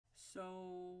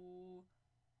So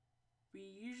we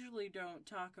usually don't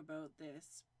talk about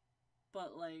this,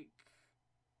 but like,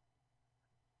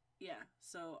 yeah,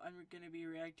 so I'm gonna be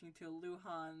reacting to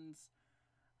Luhan's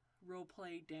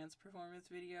roleplay dance performance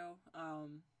video. I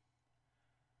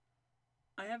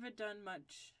haven't done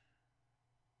much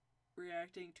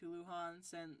reacting to Luhan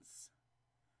since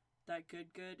that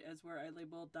good as where I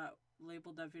labeled that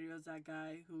video as that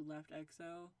guy who left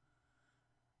EXO.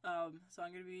 So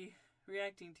I'm gonna be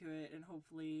reacting to it, and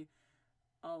hopefully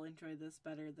I'll enjoy this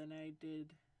better than I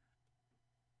did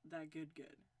that good.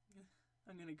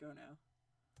 I'm gonna go now.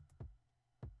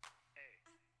 Hey,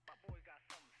 my boy got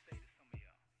something to say to some of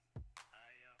y'all.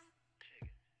 Check it.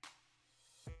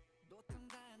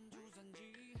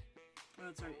 Oh,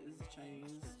 that's right, this is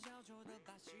Chinese.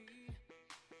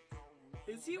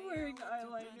 Is he wearing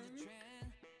eyeliner?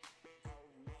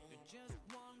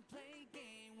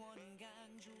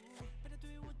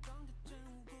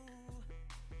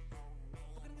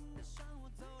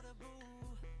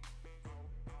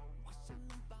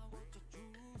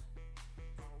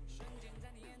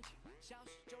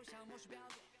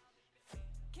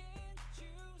 Can't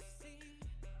you see?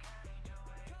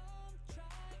 Come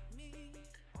try me.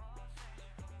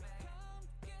 Come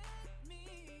get me.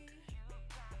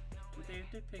 Do they have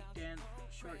to pick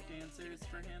short dancers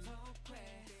for him?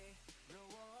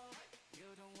 You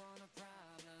don't want a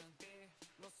problem.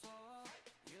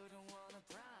 You don't want a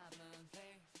problem.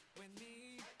 With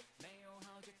me.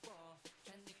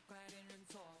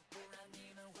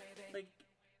 Like,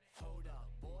 hold up,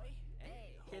 boy.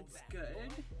 it's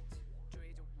good,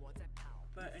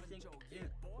 but I think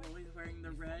while he's wearing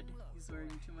the red, he's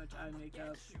wearing too much eye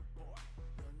makeup.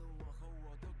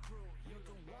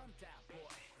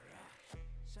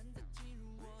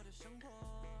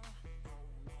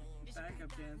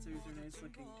 Backup dancers are nice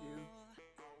looking too.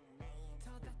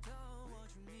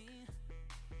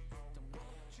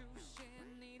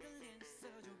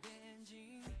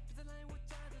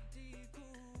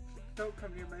 Don't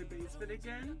come near my basement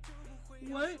again.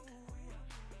 What?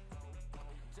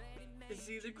 Is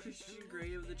he the Christian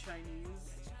Grey of the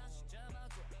Chinese?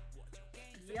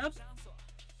 Yep.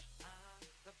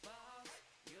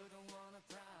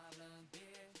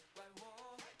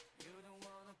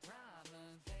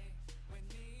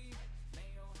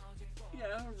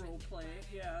 Yeah, roleplay.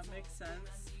 Yeah, makes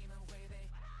sense.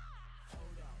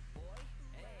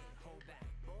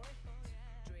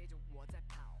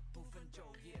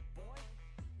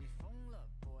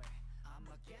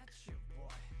 I'ma get you,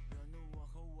 boy.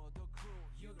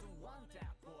 You don't want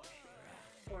that, boy.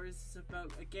 Or is this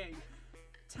about a gang?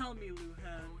 Tell me,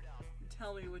 Luhan.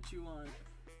 Tell me what you want.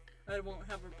 I won't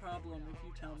have a problem if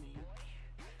you tell me.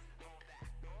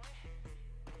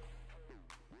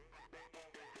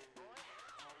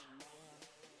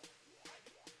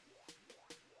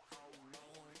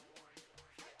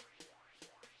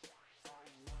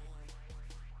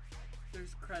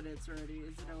 There's credits already.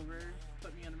 Is it over?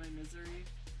 Put me out of my misery.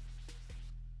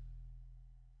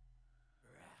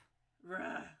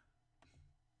 Rah.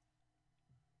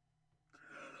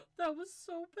 That was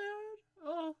so bad.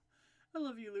 Oh, I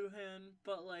love you, Luhan,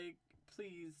 but like,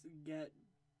 please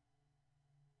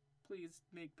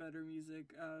make better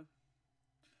music.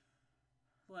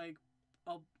 Like,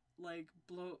 I'll like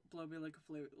blow me like a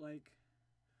flute. Like,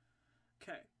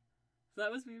 okay. So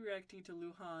that was me reacting to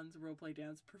Luhan's roleplay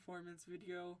dance performance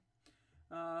video.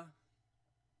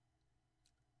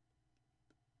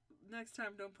 Next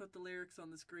time, don't put the lyrics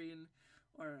on the screen,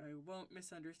 or I won't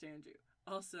misunderstand you.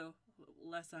 Also,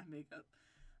 less eye makeup.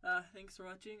 Thanks for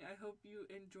watching. I hope you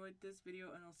enjoyed this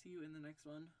video, and I'll see you in the next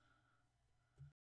one.